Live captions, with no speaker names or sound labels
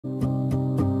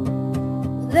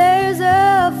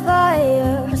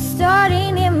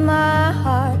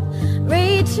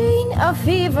a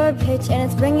fever pitch and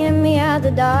it's bringing me out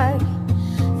the dark.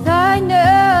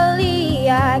 Finally,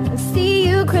 I can see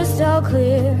you crystal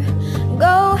clear.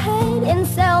 Go ahead and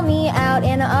sell me out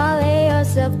and I'll lay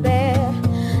yourself bare.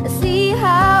 See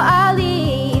how I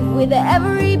leave with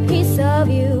every piece of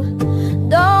you.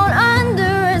 Don't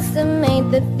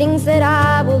underestimate the things that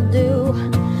I will do.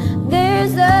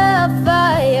 There's a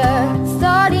fire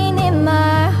starting in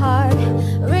my heart,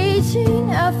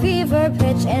 reaching a fever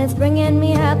pitch and it's bringing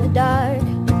me out the dark.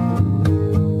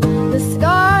 The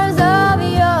scars of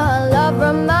your love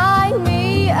remind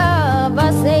me of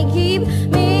us. They keep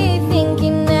me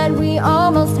thinking that we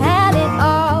almost had it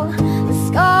all. The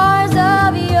scars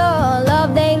of your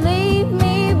love, they leave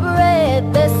me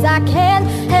breathless. I can't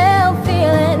help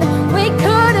feeling we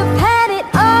could have had it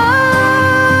all.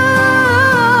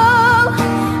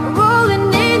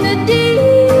 Rolling in the deep,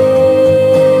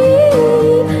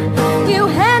 you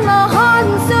had my heart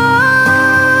and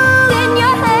soul in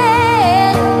your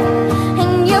hand,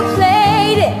 and you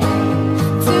played it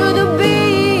to the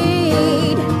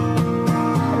beat.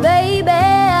 Baby,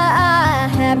 I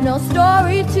have no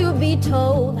story to be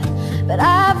told, but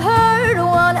I've heard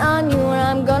one on you and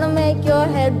I'm gonna make your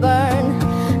head burn.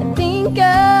 Think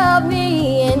of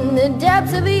me in the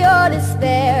depths of your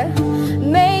despair.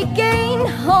 Making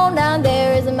home down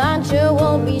there is a mantra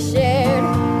won't be shared.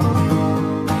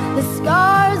 The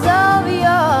scars of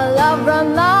your love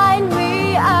remind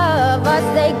me of us.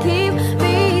 They keep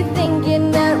me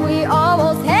thinking that we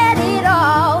almost had it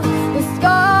all. The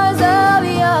scars of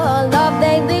your love,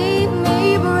 they leave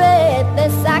me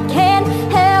breathless. I can't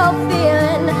help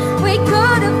feeling we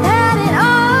could have had it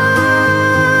all.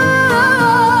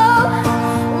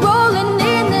 Rolling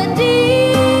in the deep,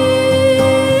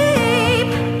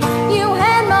 you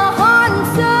had my heart and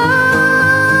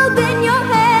soul in your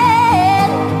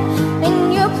hand, and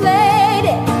you played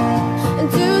it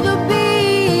to the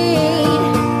beat.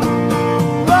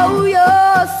 Roll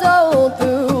your soul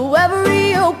through every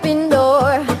open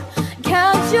door.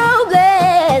 Count your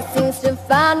blessings to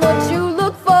find what you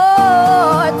look for.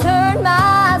 Turn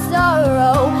my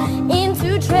sorrow into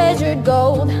treasured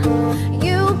gold.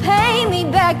 You pay me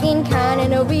back in kind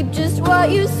and I'll reap just what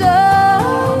you sow.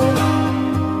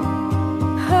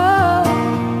 Oh,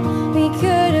 we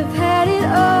could have had it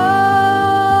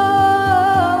all.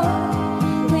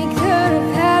 We could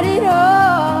have had it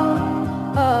all.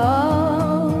 Oh,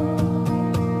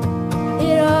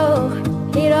 it all,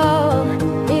 it all,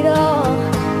 it all.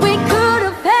 We could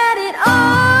have had it all.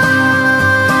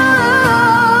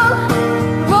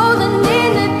 Rolling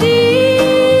in the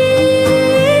deep,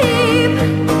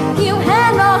 you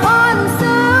had my heart and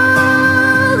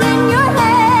soul in your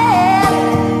hand,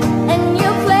 and you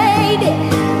played it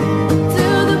to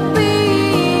the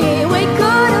beat. We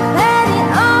could have had it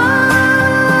all.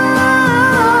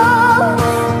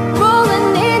 Rolling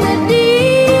in the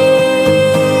deep,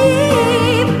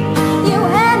 you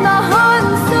had my heart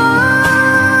and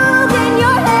soul in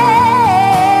your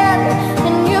hand,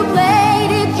 and you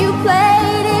played it, you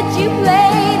played it, you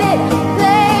played it,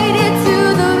 played it to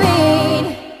the beat.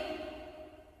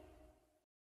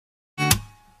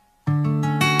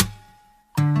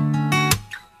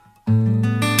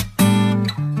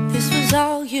 This was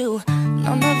all you,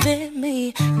 none of it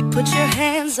me. You put your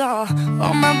hands all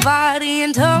on my body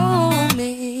and told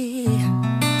me.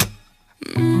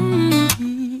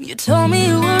 You told me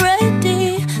you were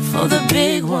ready for the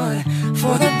big one,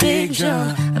 for the big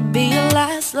jump. I'd be your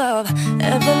last love,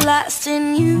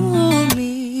 everlasting you and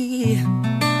me.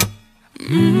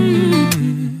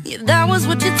 Yeah, that was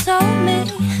what you told me.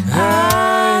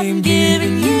 I'm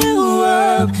giving you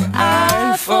up,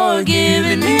 I've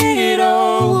forgiven it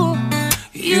all.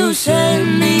 You set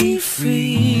me free.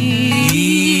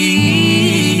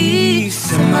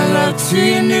 Send my love to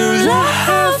your new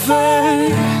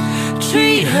lover.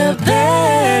 Treat her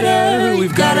better.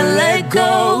 We've gotta let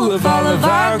go of all of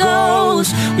our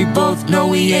goals. We both know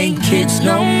we ain't kids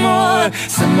no more.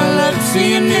 Send my love to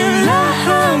your new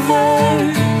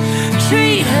lover.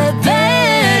 Treat her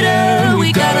better.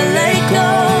 We gotta let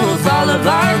go of all of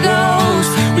our goals.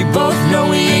 We both know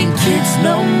we ain't kids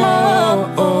no more.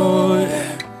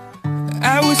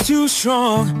 I was too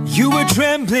strong, you were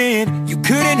trembling. You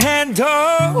couldn't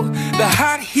handle the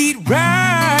hot heat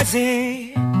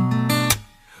rising,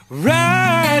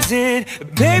 rising.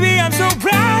 Baby, I'm so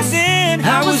rising.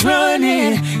 I was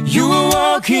running, you were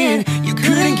walking. You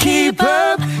couldn't keep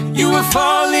up, you were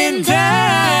falling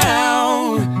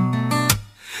down,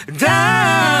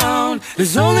 down.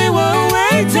 There's only one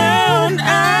way down.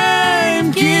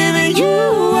 I'm giving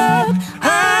you up,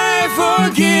 I've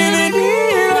forgiven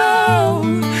it all.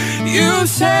 You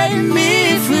set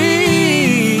me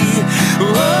free.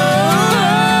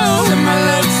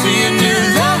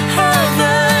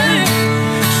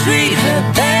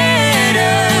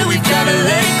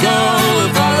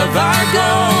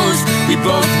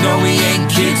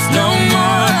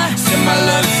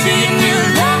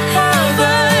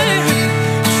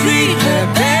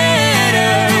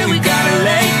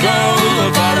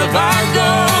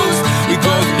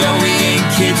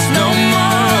 kids no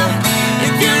more.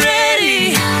 If you're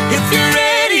ready, if you're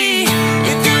ready,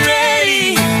 if you're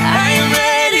ready, I am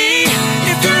ready.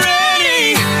 If you're ready,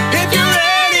 if you're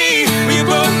ready, we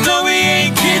both know we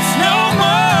ain't kids no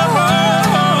more.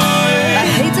 I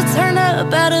hate to turn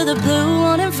up out of the blue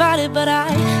uninvited, but I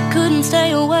couldn't stay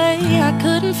away, I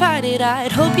couldn't fight it.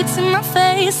 I'd hope you'd see my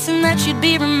face and that you'd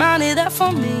be reminded that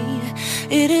for me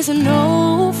it isn't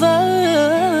over.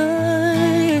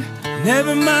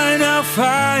 Never mind, I'll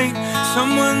find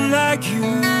someone like you.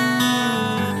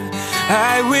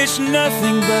 I wish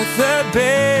nothing but the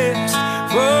best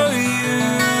for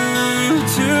you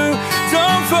too.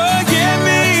 Don't forget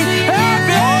me, I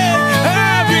beg,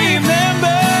 I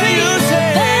remember you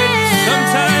said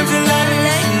sometimes it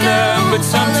lasts love, but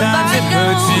sometimes it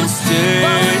hurts instead.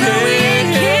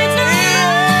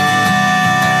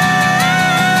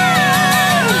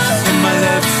 Send my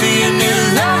love to your new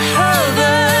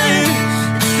lover,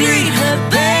 treat her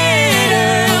better.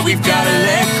 We've gotta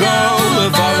let go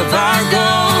of all of our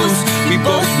goals. We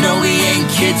both know we ain't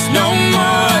kids no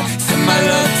more. Send my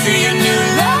love to your new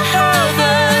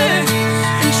lover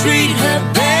and treat her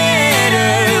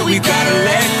better. We gotta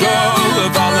let go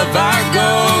of all of our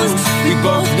goals. We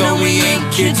both know we ain't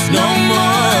kids no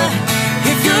more.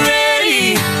 If you're ready,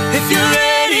 if you're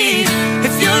ready,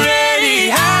 if you're ready,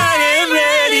 I am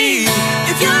ready.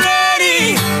 If you're ready,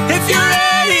 if you're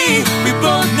ready, we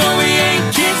both know we ain't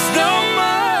kids no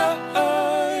more.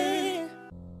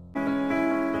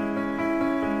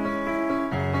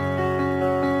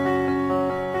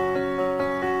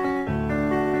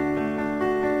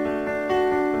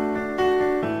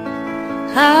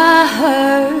 I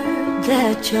heard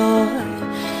that you're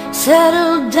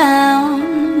settled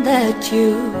down, that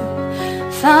you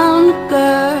found a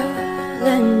girl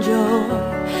and you're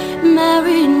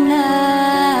married now.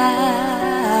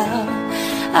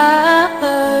 I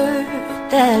heard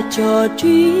that your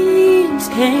dreams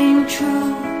came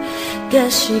true.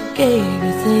 Guess she gave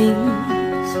you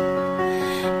things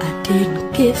I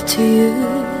didn't give to you.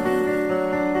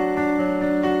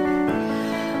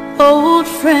 Old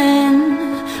friend,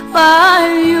 why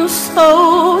are you so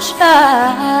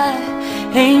shy?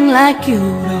 Ain't like you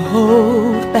to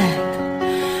hold back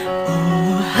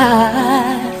or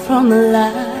hide from the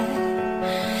light.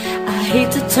 I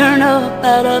hate to turn up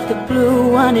out of the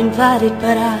blue uninvited,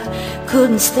 but I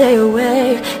couldn't stay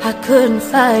away, I couldn't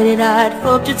fight it. I'd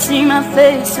hoped you'd see my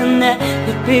face and that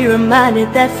you'd be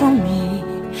reminded that for me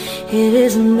it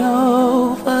isn't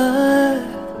over.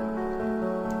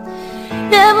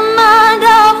 Never mind,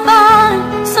 I'll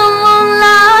find someone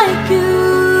like you.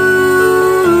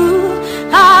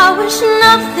 I wish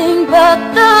nothing but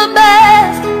the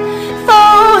best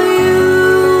for you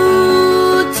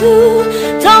too.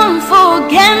 Don't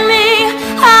forget me,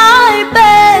 I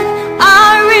beg. I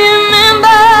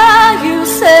remember you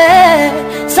said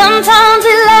sometimes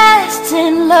it lasts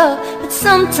in love, but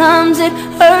sometimes it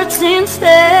hurts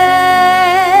instead.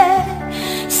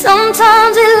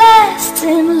 Sometimes it lasts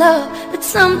in love, but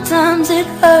sometimes it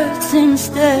hurts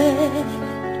instead.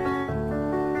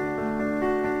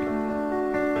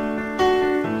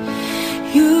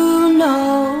 You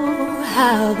know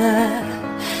how the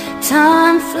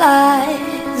time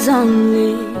flies.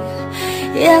 Only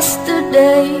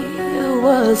yesterday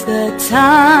was the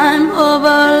time of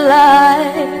our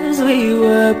lives. We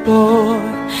were born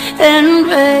and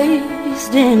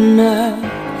raised in a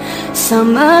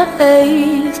summer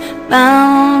haze,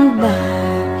 bound by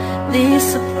the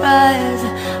surprise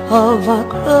of our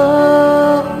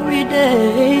glory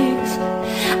days.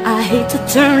 I hate to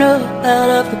turn up out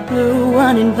of the blue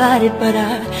uninvited, but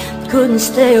I couldn't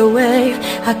stay away,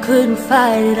 I couldn't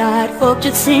fight it. I'd hoped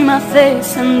you'd see my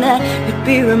face and that you'd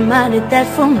be reminded that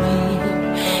for me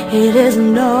it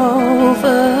isn't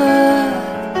over.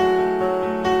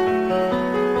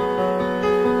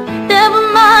 Never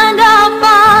mind, I'll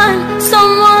find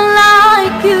someone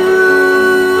like you.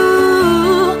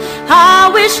 I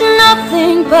wish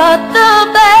nothing but the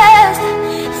best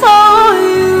for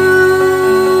you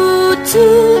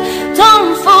too.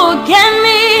 Don't forget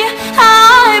me,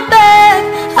 I beg.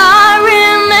 I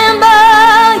remember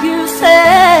you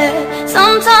said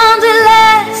sometimes it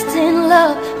lasts in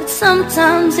love, but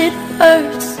sometimes it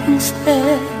hurts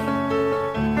instead.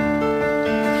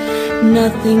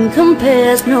 Nothing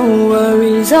compares, no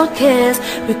worries or cares,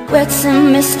 regrets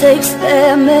and mistakes,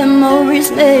 their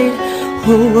memories made.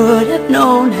 Who would have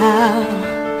known how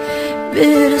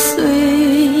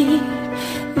bittersweet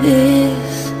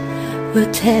this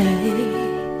would taste?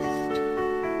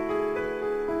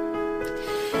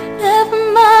 Never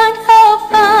mind, I'll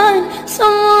find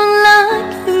someone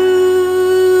like you.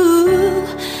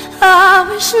 I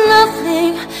wish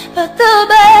nothing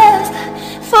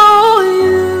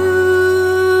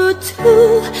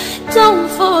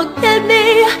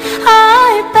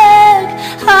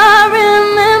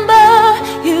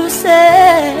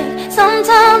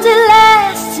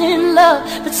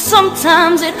but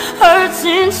sometimes it hurts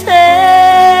instead.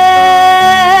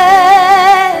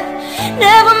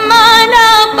 Never mind,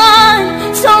 I'll find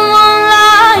someone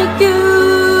like you.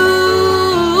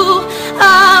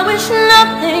 I wish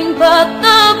nothing but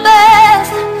the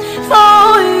best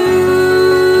for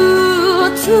you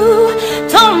too.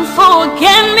 Don't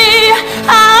forget me,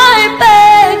 I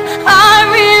beg. I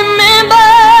remember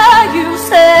you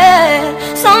said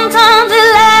sometimes it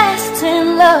lasts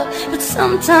in love, but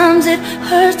sometimes it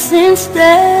hurts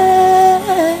instead.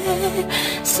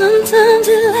 Sometimes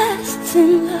it lasts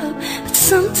in love, but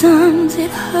sometimes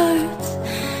it hurts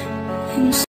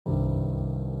instead.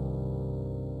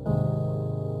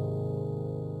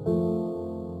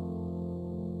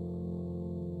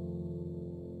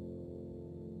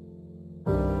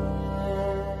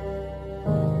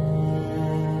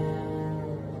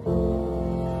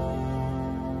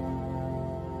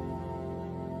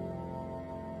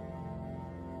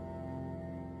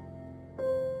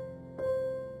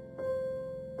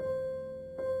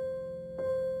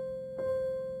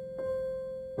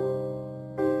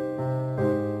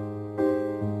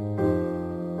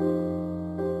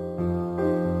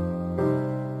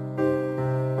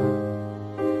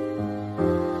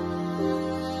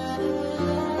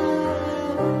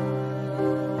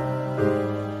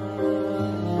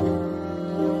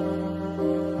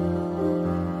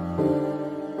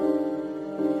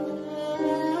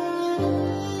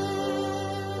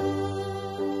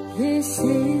 This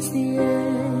is the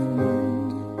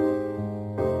end.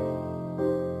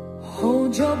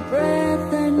 Hold your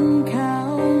breath and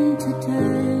count to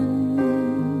 10.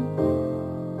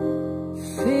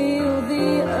 Feel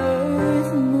the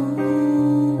earth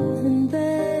move and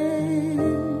then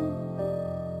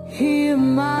hear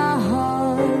my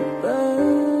heart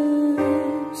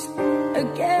burst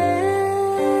again.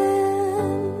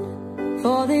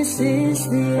 For this is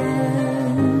the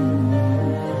end.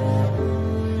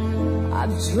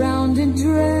 I've drowned and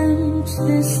dreamt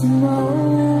this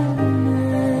moment,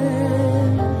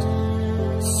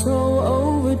 so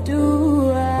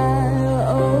overdue I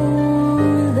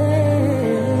owe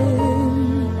them.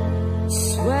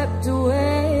 Swept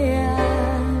away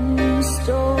and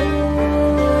stolen.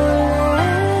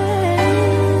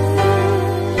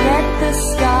 Let the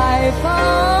sky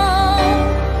fall.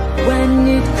 When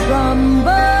it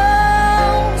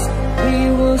crumbles, we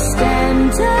will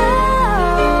stand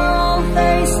tall.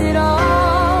 Face it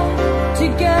all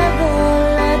together.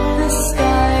 Let the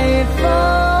sky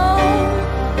fall.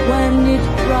 When it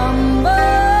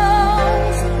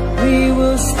crumbles, we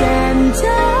will stand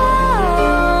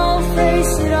tall.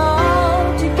 Face it all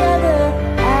together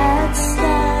at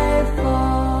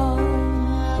skyfall.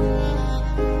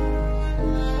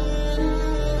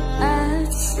 At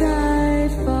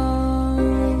skyfall.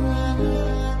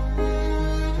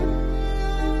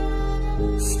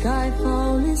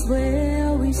 Skyfall is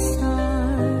where we start.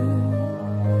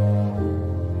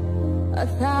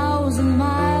 1,000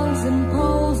 miles and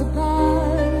poles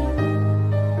apart.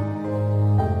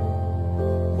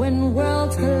 When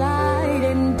worlds collide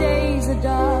and days are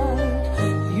dark,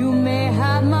 you may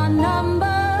have my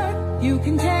number, you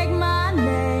can take my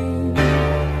name,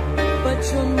 but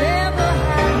you'll never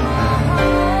have my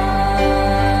heart.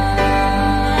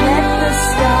 Let the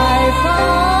sky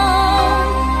fall.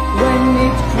 When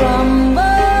it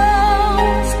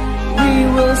crumbles, we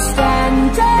will stand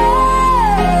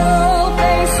tall.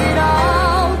 Face it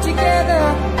all together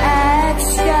at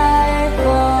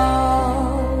skyfall.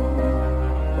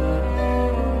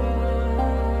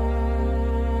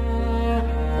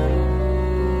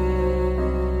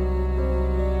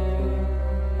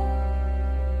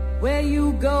 Where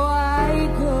you go, I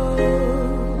go.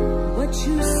 What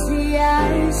you see,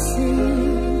 I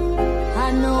see.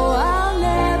 I know I'll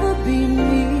never be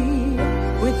me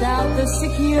without the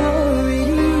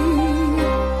security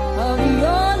of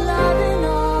your loving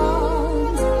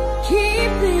arms,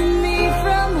 keeping me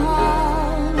from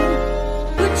harm.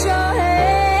 Put your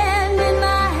hand in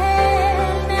my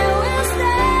hand and we'll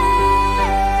stand.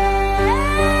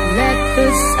 Let the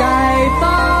sky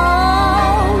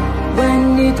fall. When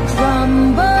it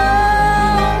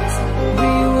crumbles,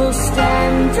 we will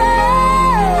stand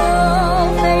tall.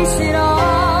 Face it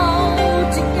all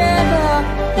together.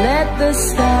 Let the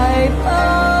sky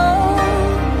fall.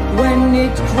 When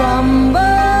it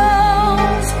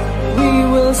crumbles, we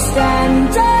will stand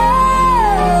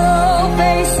tall.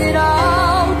 Face it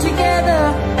all together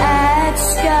at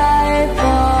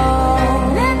skyfall.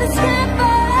 Let the sky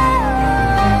fall.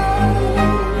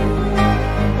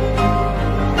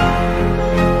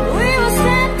 We will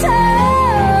stand tall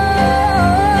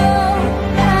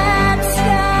at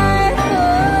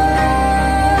skyfall.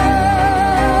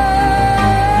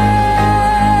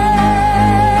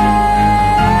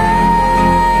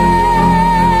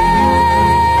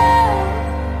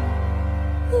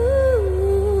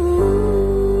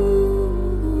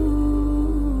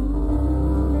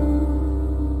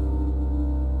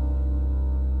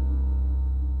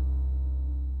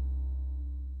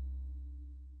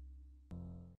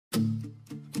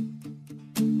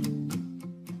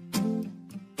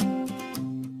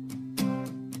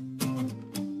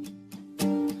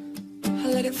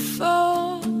 let it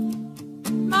fall,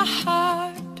 my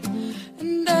heart.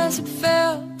 And as it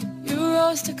fell, you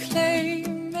rose to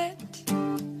claim it.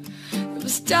 It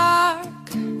was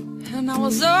dark and I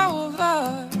was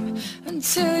over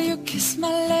until you kissed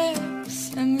my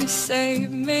lips and you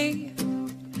saved me.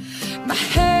 My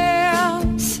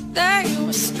hands, they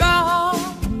were strong,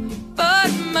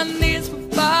 but my knees were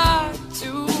far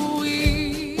too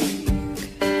weak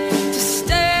to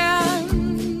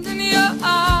stand in your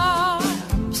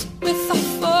arms without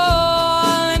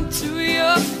falling to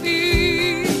your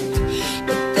feet.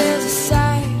 But there's a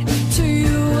side to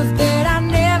you that I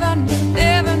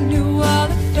never knew. All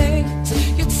the things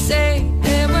you'd say,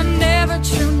 they were never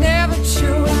true.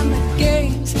 And the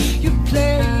games you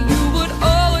play, you would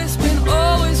always win,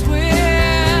 always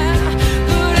win.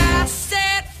 But I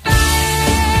set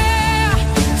fire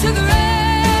to the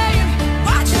rain,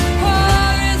 watch it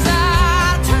pour as I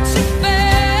touch your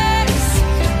face.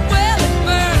 Well, it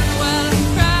burned while I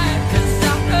cried, 'cause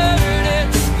I heard it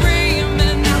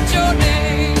screaming out your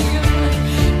name,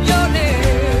 your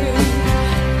name.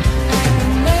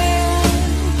 And then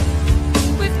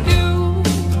with you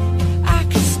I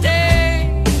can stay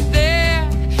there,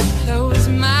 close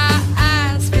my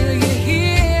eyes, feel you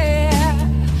here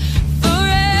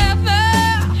forever.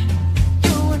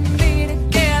 You and me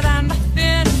together,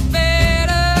 nothing is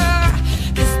better.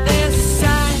 'Cause there's a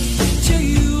side to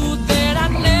you that I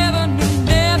never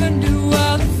knew.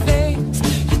 All the things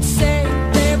you'd say,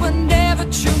 they were never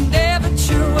true.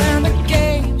 And the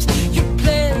games you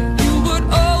play, you would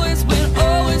always win,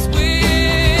 always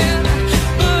win.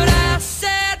 But I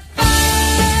set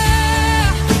fire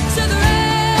to the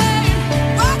rain,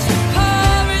 watch it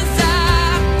pour as I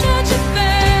touch your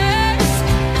face.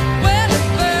 Well, it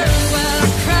burned while I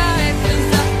cried, 'cause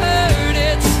I heard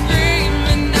it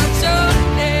screaming out your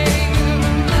name.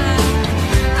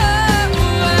 Oh,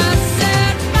 I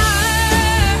set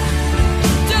fire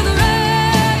to the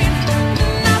rain,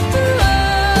 not the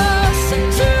rose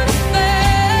into the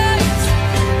face.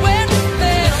 When it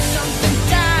fell, something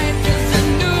died, 'cause I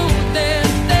knew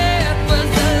that was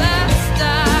the last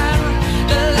time,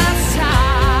 the last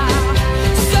time.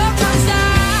 Sometimes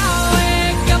I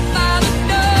wake up out of the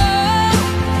door,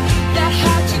 that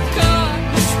heart you caught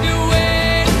must be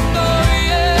waiting for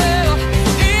you.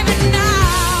 Even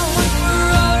now, when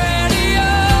we're already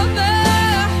over,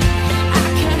 I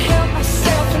can't help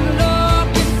myself from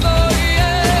looking for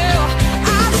you.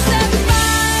 I set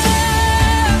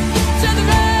fire to the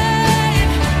rain,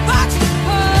 watch it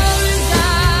pour as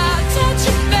I touch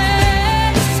your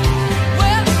face.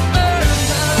 Well, it burned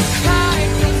while I cried,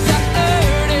 'cause I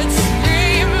heard it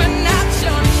screaming out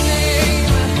your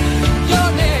name, your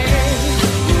name.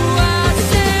 Ooh, I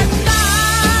set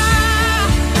fire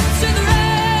to the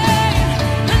rain,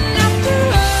 and not the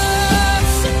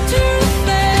rose into the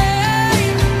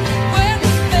flame. When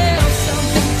it fell,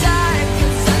 something died,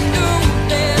 'cause I knew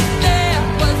that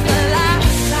was the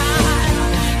last time,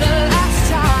 the last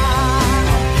time.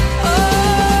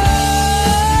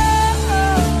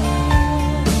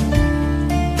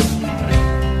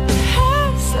 Oh,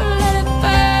 so let it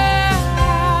burn.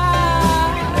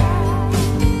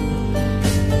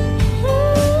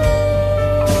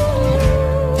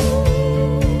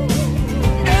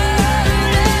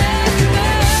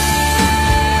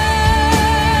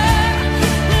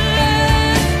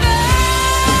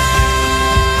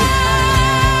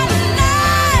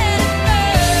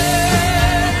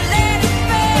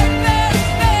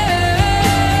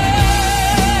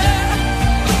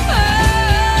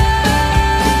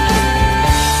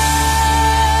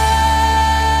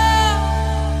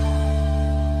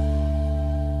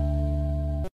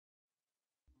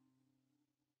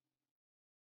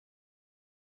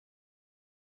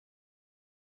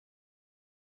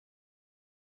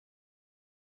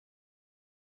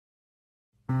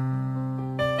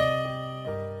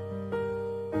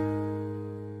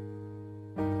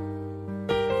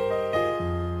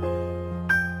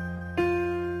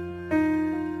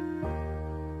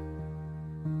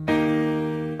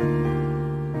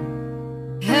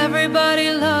 Everybody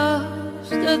loves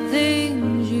the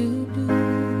things you do,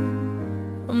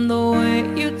 from the way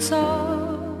you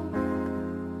talk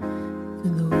to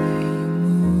the way you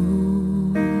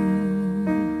move.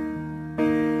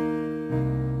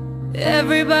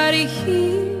 Everybody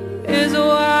here is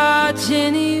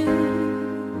watching you,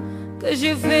 'cause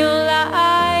you feel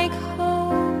like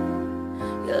home.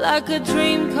 You're like a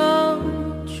dream come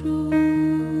true.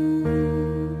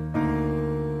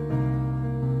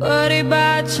 But if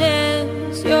by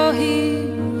chance you're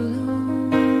here alone,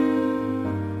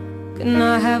 can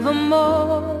I have a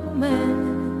moment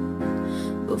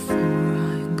before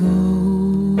I go?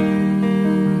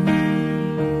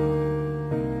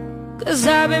 'cause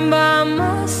I've been by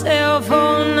myself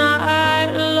all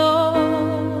night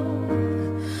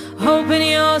long, hoping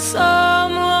you're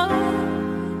someone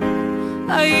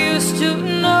I used to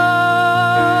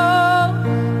know.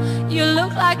 You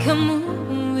look like a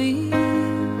movie,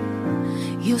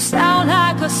 you sound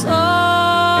like a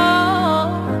song.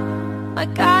 My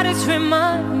God, it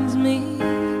reminds me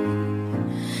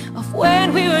of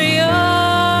when we were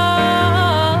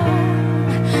young.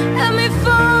 Let me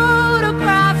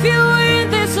photograph you in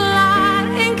this light,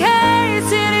 in case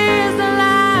it is the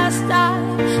last time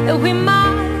that we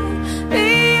might be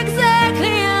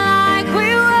exactly like we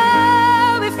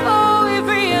were before we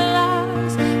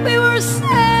realized we were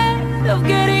scared of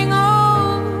getting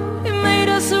old. It made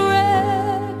us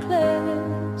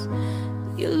reckless.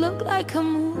 You look like a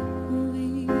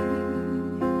movie,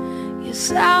 you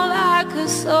sound like a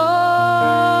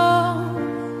song.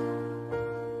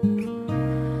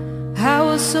 I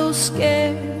was so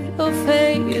scared to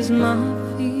face my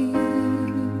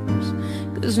fears,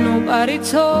 'cause nobody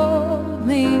told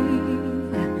me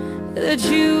that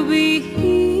you'd be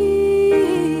here.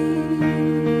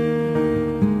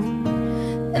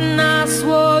 And I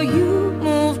swore you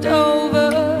moved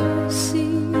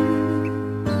overseas,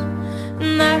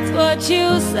 and that's what you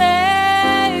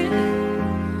said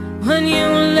when you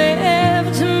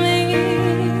left me.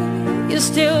 You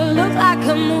still look like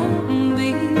a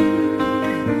movie,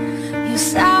 you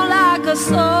sound like a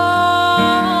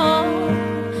song.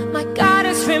 My God,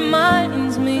 it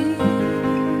reminds me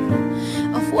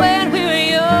of when we were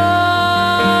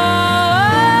young.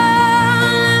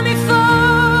 Let me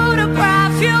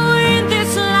photograph you in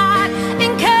this light,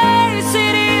 in case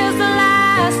it is the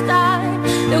last time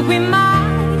that we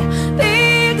might be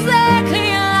exactly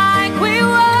like we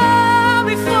were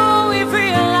before we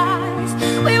realized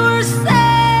we were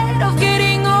scared of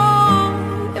getting old.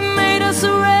 It made us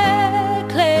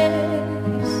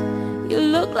reckless. You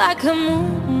look like a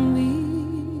movie,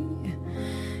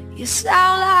 you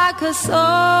sound like a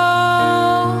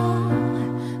song.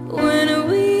 When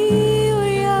we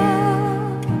were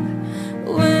young,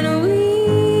 when we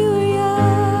were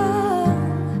young,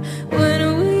 when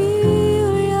we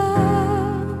were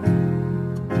young.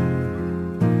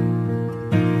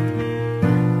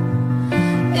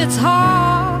 It's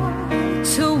hard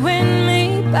to win me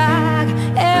back.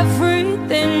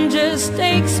 Everything just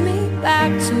takes me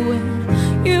back to when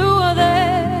you were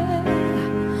there,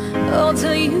 oh,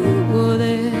 till you were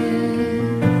there.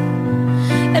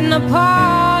 And a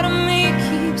part of me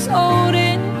keeps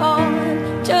holding on,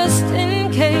 just in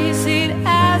case it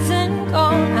hasn't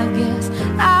gone. I guess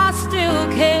I still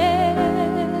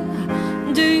care.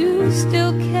 Do you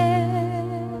still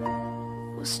care?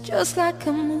 It was just like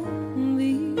a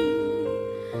movie,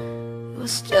 it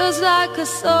was just like a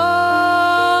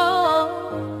song.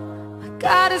 My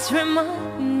God, it's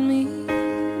reminding me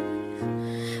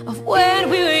of when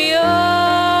we were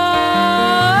young.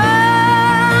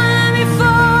 Let me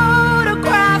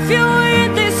photograph you in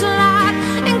this light,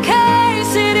 in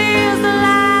case it is the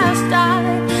last time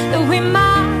that we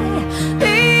might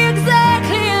be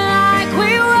exactly like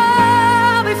we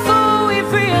were before we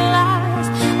realized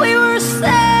we were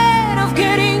scared of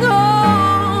getting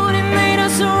old. It made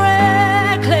us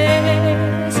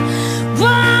reckless.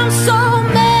 But I'm so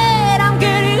mad I'm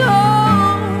getting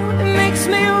old, it makes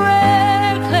me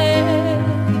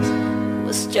reckless. It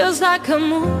was just like a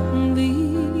movie,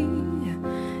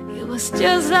 it was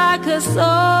just like a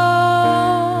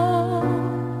song.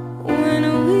 When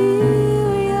we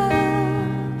were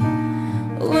young,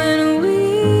 when we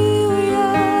were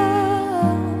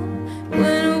young,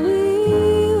 when we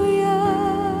were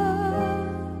young.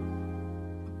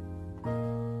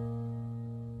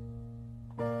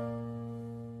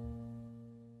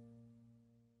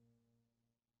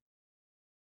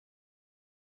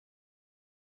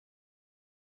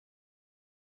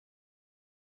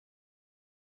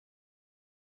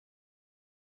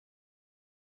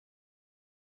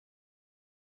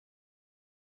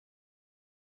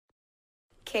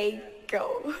 Okay, go.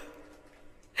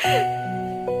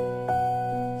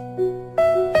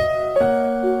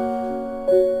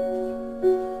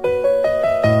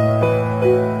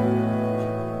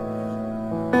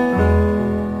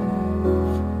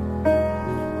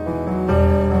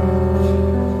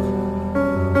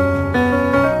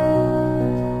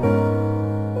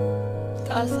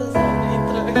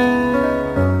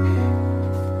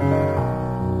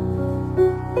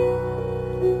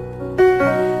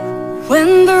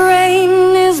 When the rain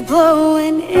is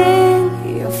blowing in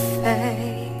your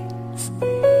face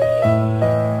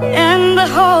and the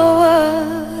whole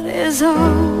world is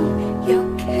on your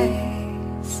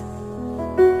case,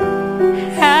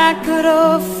 I could could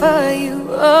offer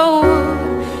you a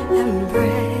warm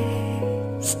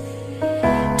embrace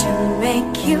to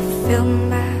make you feel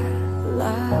my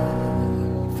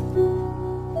love.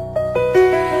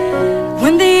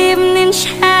 When the evening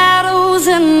shadows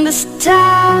and the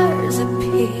stars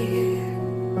appear,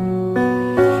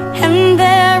 and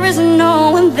there is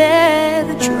no one there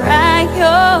to dry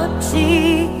your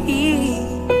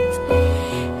tears,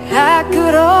 I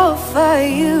could offer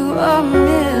you a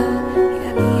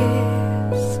million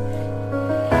years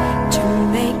to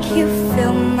make you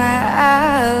feel my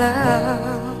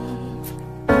love.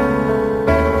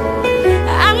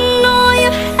 I know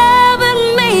you haven't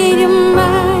made your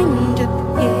mind up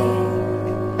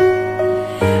yet,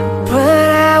 but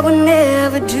I would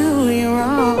never do you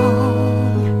wrong.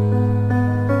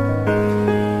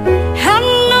 I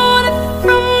know that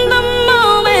from the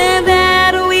moment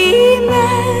that we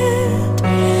met,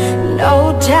 no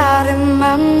doubt in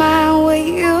my mind where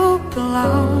you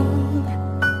belong.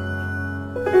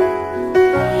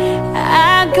 I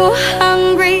go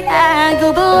hungry, I go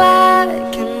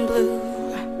black and blue,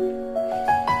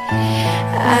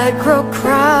 I grow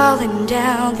crawling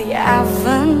down the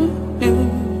avenue.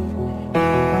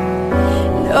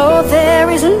 No, there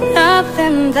is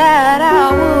nothing that I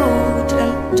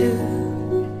wouldn't do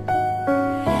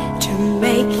to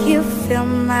make you feel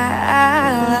my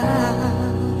love.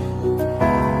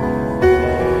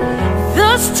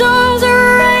 The storms are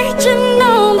raging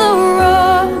on the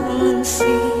rolling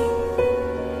sea,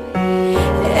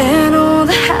 and on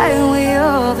the highway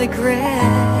of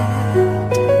regret,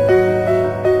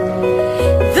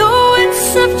 the winds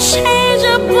of change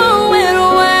are blowing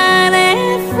wide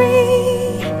and free.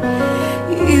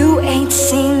 You ain't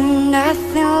seen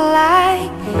nothing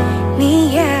like me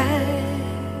yet.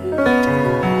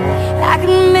 I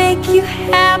can make you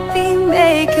happy,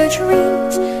 make your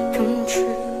dreams come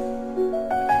true.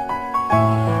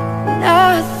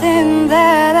 Nothing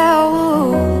that I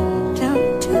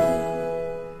wouldn't do.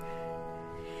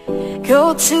 Go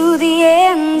to the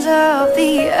ends of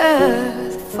the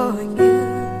earth for you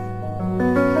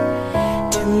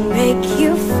to make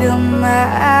you feel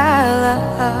my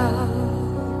love.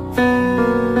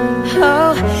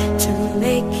 Oh, to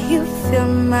make you feel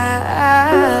my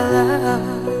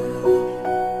love,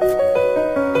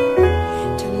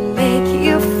 to make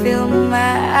you feel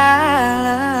my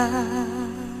love.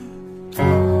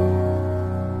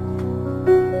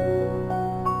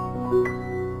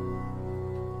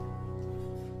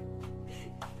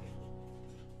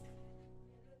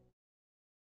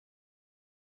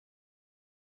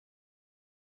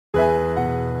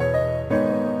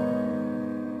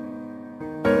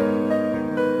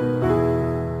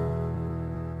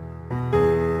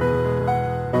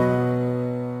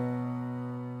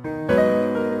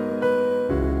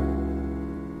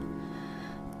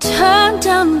 Turn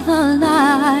down the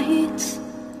lights,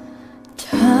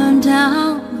 turn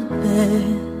down the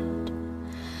bed,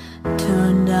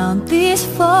 turn down these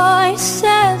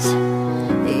voices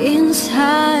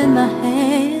inside my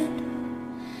head.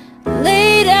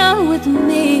 Lay down with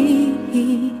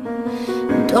me,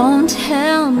 don't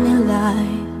tell me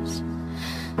lies,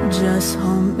 just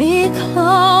hold me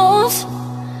close,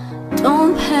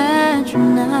 don't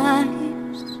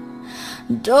patronize,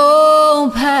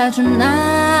 don't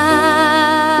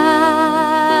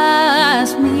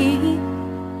patronize me.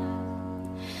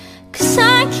 'Cause I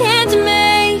can't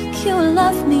make you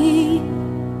love me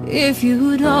if you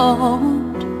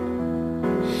don't.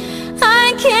 I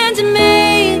can't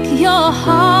make your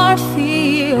heart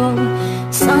feel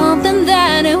something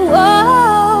that it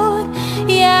won't.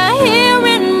 Yeah, here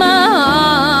in my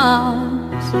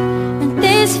arms, in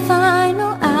this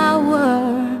final hour,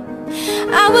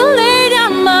 I will lay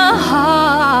down my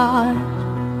heart.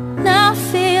 Now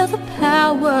feel the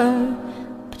power,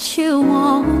 but you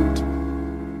won't.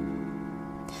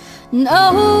 No,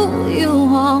 you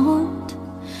won't.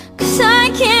 'Cause I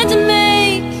can't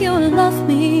make you love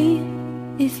me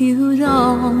if you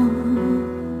don't.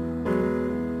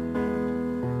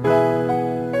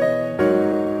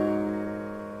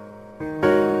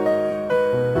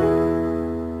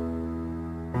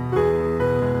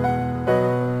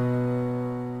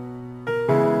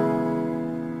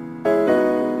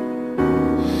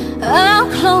 I'll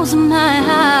close my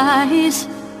eyes,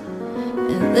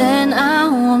 and then I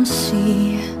won't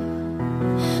see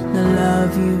the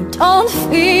love you don't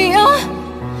feel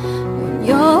when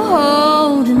you're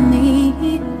holding me.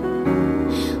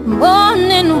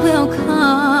 Morning will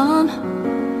come,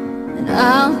 and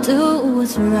I'll do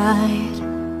what's right.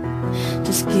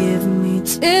 Just give me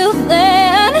till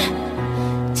then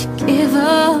to give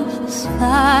up this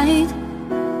fight.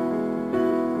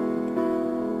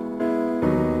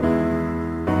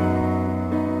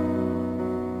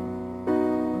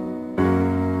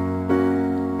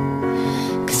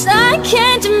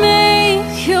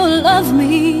 love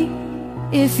me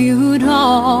if you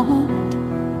don't.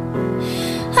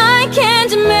 I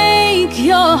can't make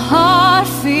your heart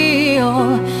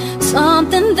feel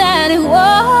something that it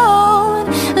won't.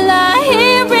 Lie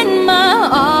here in my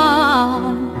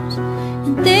arms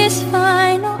in this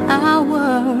final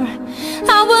hour.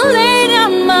 I will lay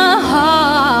down my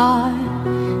heart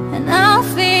and I'll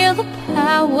feel the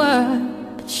power,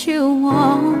 but you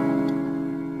won't.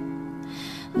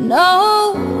 No,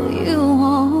 you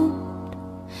won't.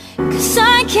 'Cause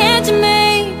I can't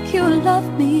make you love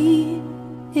me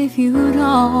if you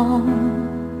don't.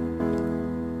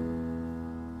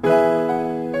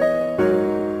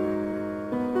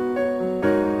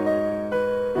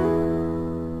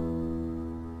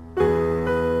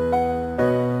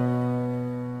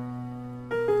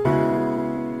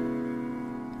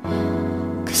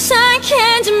 'Cause I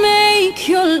can't make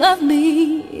you love me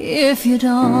if you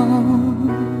don't.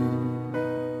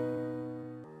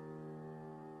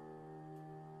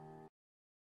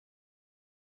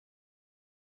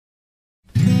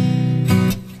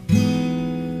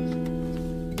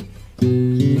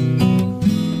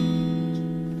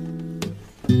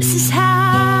 This is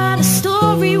how the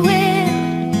story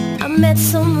went. I met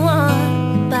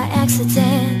someone by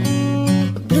accident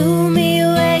who blew me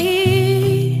away,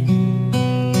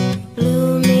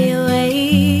 blew me away.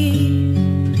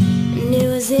 And it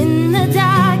was in the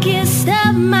darkest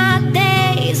of my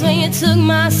days when you took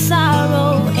my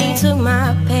sorrow and you took my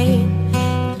pain,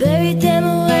 buried them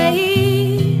away,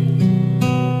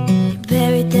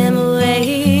 buried them away.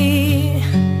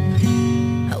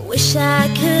 I wish I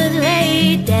could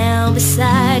lay down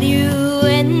beside you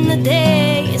when the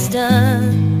day is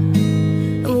done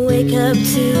and wake up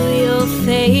to your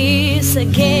face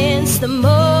against the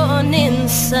morning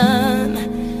sun.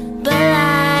 But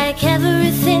like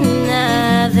everything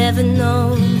I've ever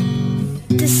known,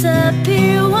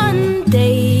 disappear one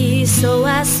day. So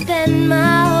I spend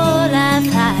my whole life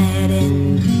hiding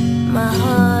my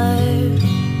heart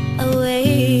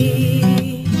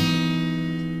away.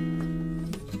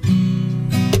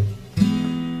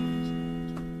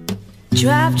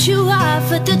 Dropped you off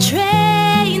at the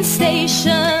train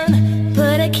station,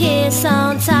 put a kiss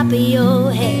on top of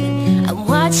your head. I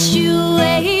watched you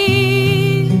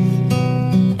wave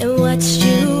and watched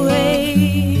you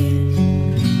wave.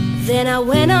 Then I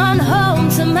went on home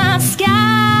to my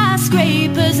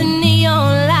skyscrapers and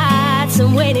neon lights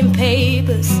and waiting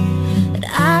papers that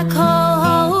I call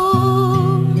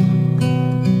home.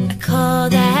 I call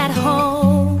that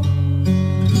home.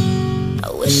 I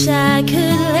wish I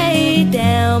could lay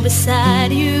down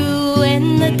beside you when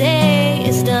the day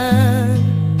is done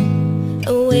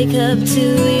and wake up to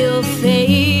your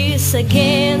face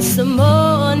against the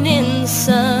morning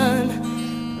sun.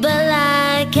 But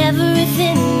like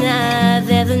everything I've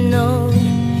ever known,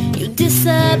 you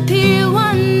disappear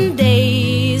one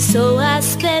day. So I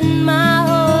spend my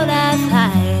whole life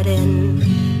hiding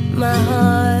my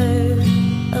heart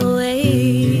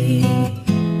away,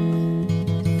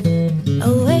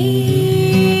 away.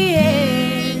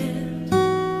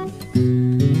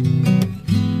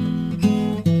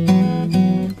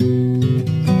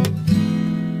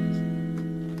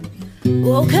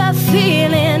 Woke up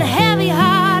feeling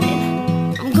heavy-hearted.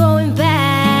 I'm going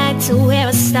back to where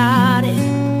I started.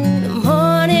 The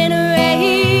morning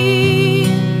rain,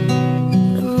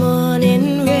 the morning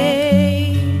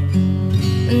rain.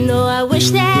 No, I wish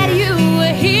that you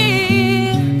were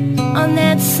here on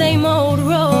that same old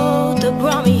road that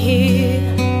brought me here.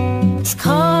 It's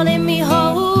calling me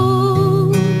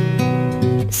home,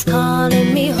 it's calling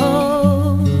me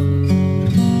home.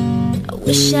 I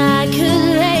wish I could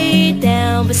lay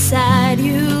down beside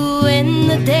you when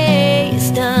the day is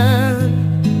done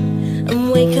and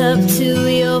wake up to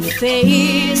your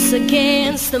face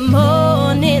against the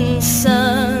morning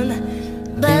sun.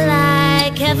 But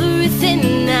like everything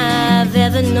I've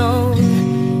ever known,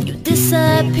 you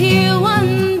disappear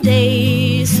one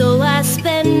day. So I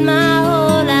spend my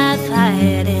whole life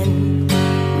hiding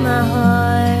my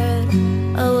heart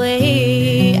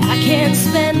away. I can't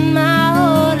spend my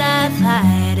whole life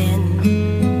hiding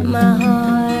my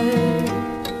heart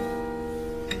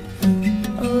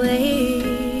away.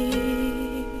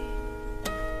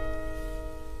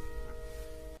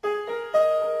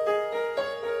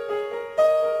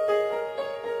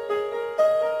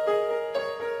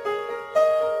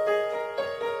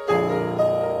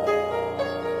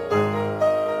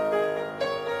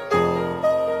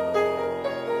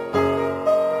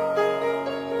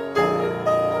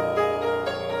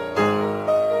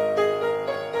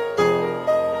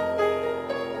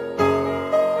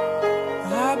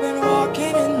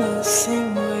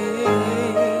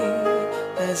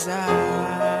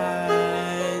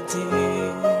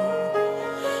 dear.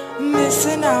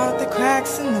 Missing out the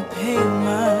cracks in the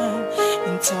pavement,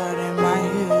 and tugging my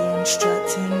hair and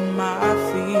strutting my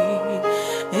feet.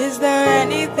 Is there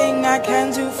anything I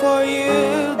can do for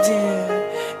you, dear?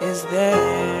 Is there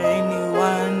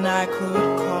anyone I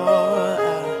could call?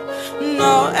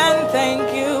 No, and thank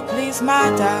you, please,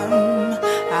 madam.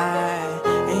 I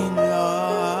ain't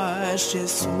lost,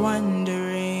 just wondering.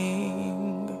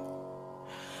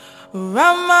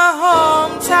 Around my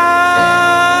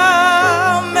hometown,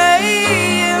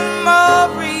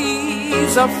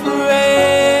 memories are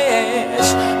fresh.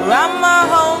 Around my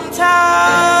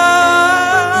hometown,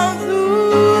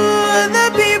 through the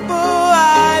people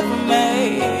I've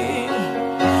made,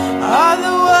 are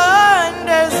the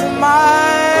wonders of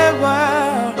my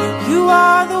world. You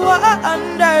are the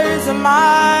wonders of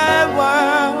my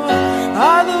world.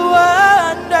 Are the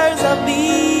wonders of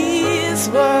this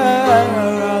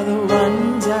world. Are the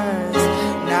wonders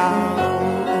now.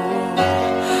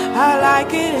 I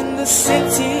like it in the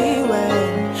city when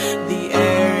the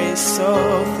air is so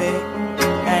thick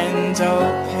and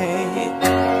opaque.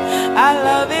 I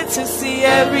love it to see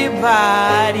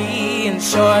everybody in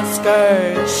short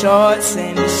skirts, shorts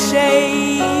and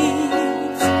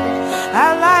shades. I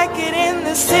like it in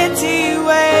the city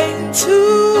when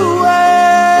two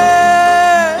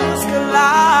worlds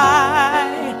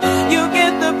collide. You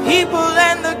get the people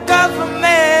and the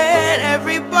government,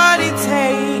 everybody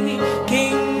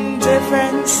taking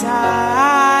different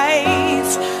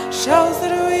sides. Shows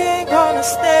that we ain't gonna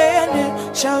stand it.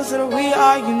 Shows that we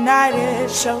are united.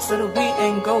 Shows that we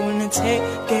ain't gonna take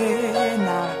it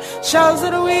now. Shows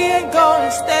that we ain't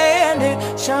gonna stand it.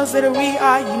 Shows that we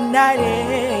are united.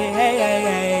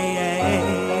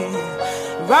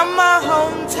 Around my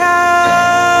hometown,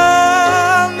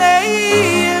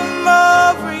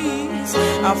 memories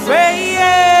are fresh.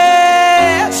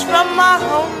 From my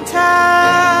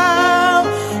hometown,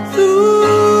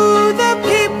 through the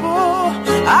people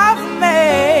I've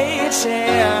made,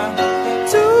 share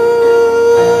to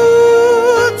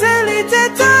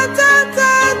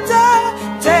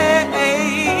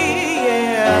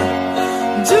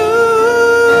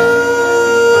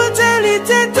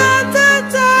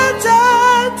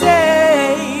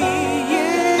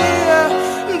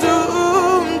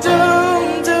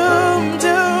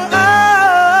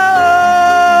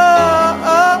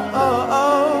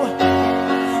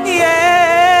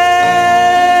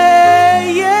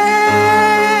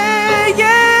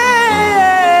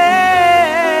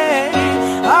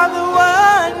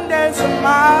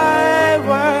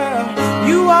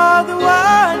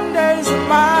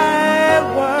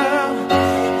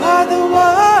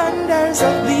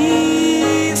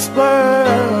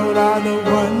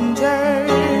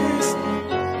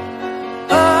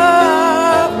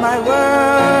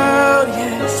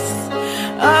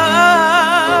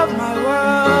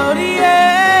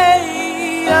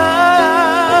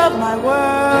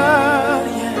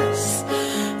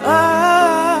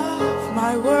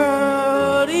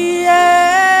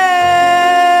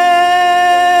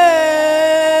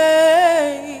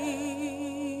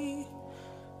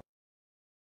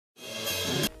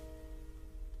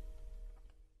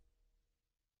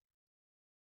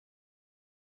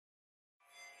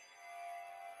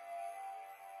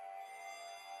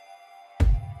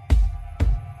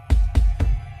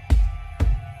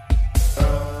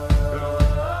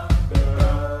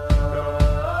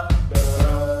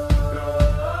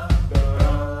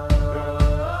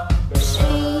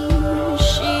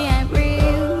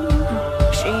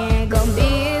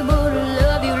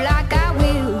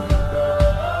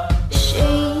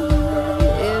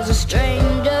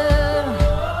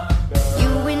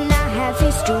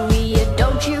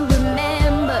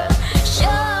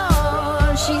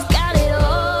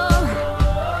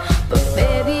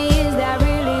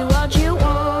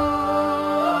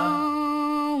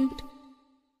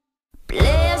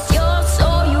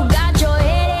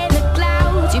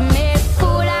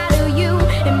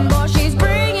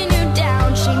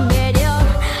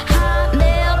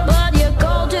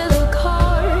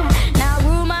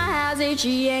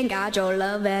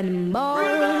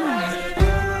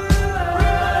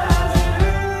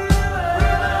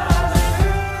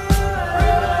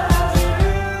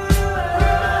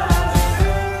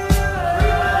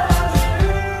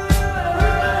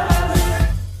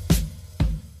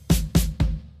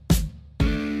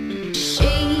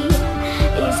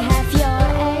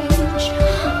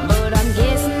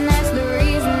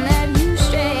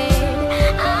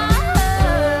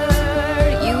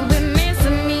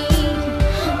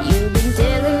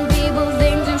Telling me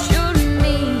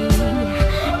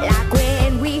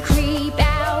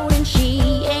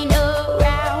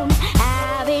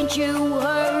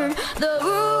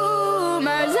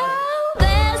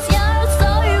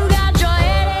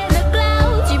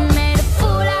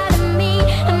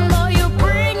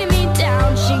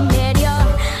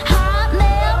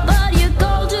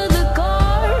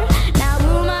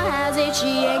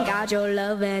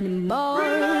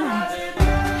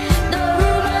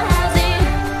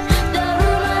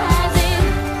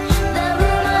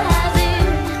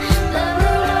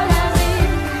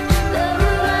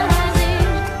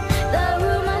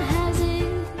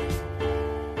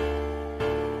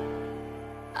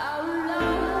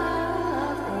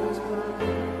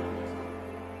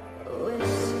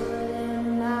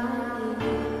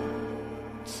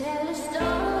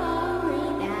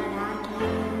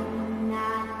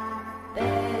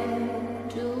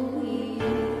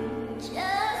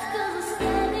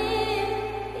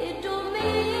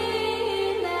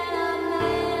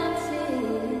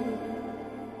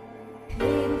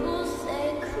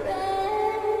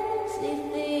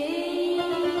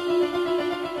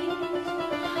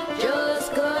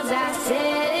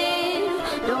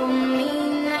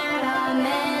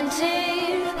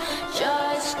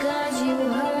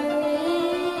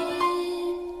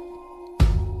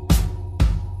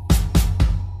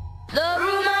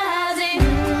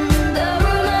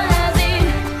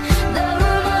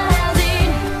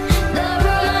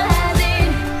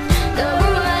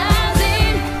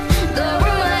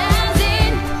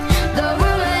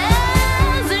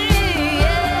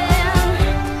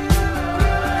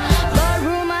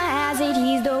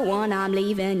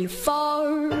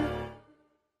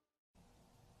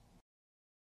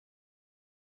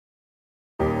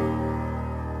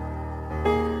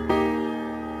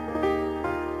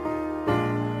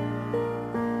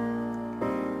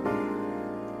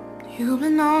You've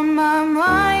been on my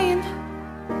mind.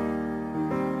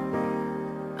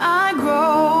 I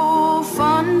grow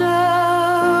fonder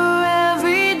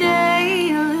every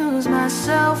day, lose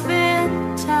myself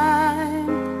in time.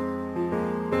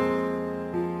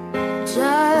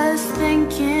 Just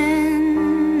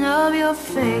thinking of your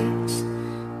face,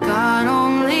 God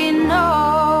only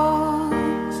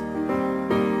knows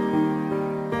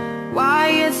why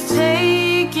it's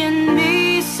taken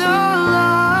me so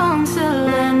long to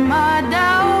let my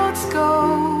doubts go.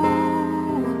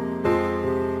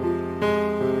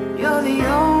 You're the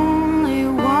only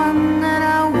one that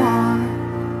I want.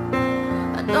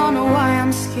 I don't know why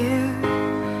I'm scared.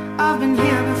 I've been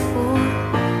here before.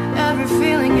 Every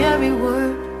feeling, every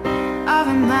word, I've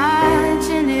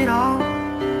imagined it all.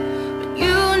 But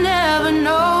you never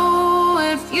know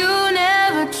if you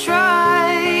never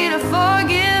try to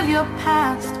forgive your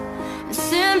past and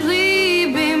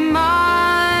simply be mine.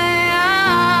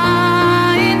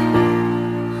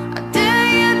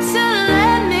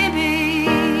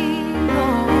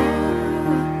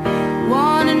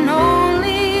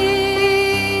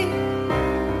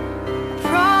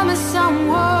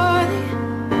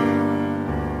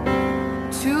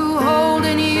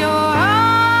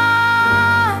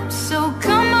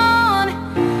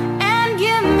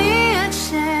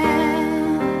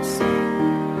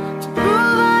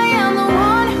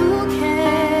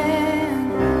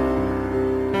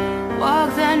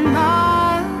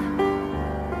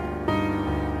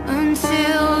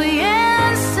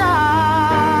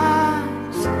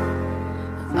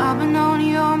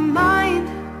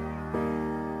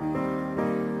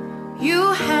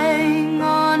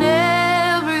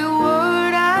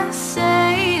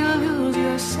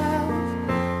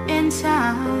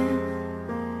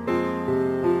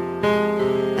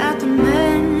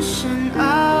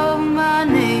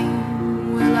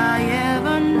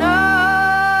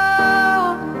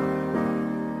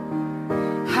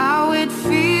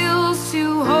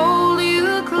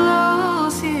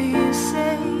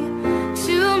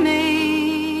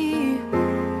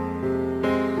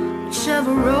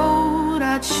 Whichever road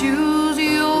I choose,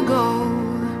 you'll go.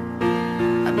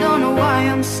 I don't know why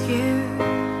I'm scared.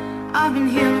 I've been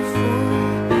here